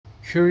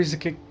Here is a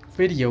quick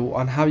video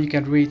on how you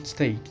can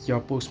reinstate your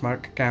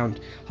Poshmark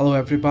account. Hello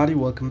everybody,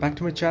 welcome back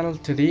to my channel.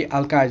 Today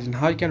I'll guide on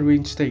how you can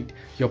reinstate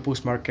your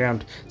Poshmark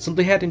account.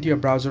 Simply head into your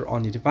browser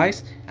on your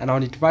device, and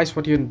on your device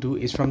what you're going to do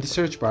is from the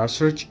search bar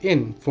search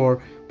in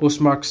for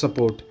Poshmark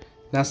support.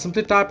 Now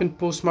simply type in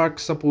Poshmark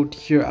support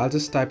here. I'll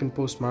just type in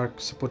Poshmark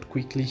support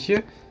quickly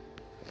here.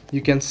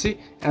 You can see,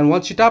 and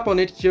once you tap on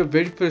it here,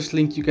 very first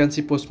link you can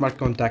see Poshmark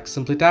contact.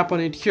 Simply tap on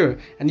it here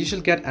and you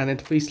shall get an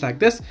interface like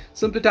this.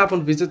 Simply tap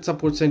on visit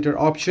support center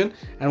option,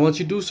 and once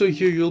you do so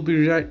here you'll be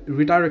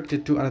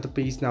redirected to another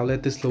page. Now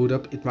let this load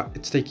up.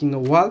 It's taking a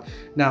while.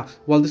 Now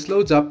while this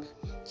loads up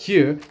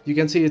here, you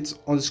can see it's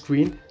on the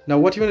screen. Now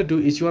what you want to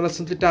do is you want to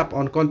simply tap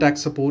on contact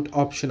support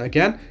option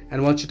again,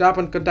 and once you tap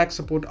on contact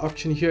support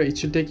option here, it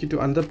should take you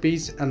to another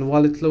page. And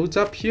while it loads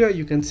up here,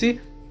 you can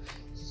see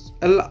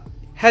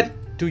head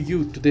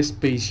to this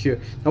page here.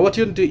 Now what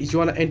you want to do is you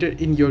want to enter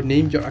in your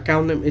name, your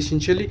account name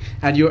essentially,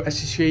 and your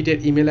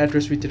associated email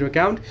address with your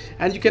account,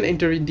 and you can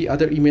enter in the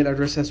other email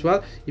address as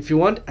well if you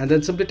want, and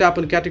then simply tap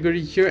on category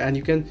here and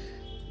you can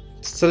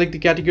select the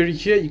category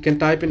here. You can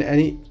type in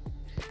any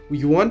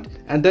you want,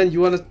 and then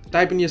you want to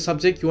type in your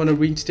subject, you want to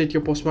reinstate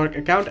your Poshmark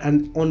account,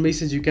 and on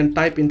message you can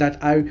type in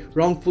that I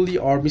wrongfully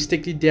or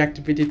mistakenly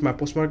deactivated my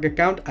Poshmark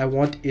account, I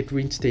want it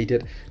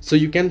reinstated. So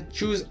you can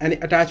choose any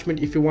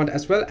attachment if you want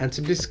as well, and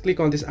simply click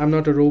on this I'm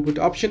not a robot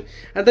option,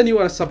 and then you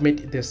want to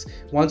submit this.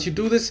 Once you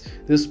do this,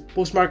 this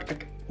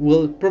Poshmark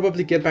will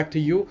probably get back to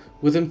you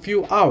within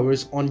few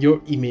hours on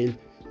your email.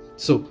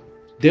 So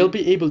they'll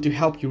be able to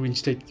help you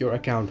reinstate your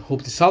account.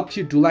 Hope this helped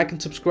you. Do like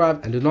and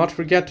subscribe, and do not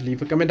forget to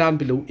leave a comment down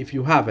below if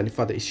you have any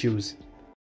further issues.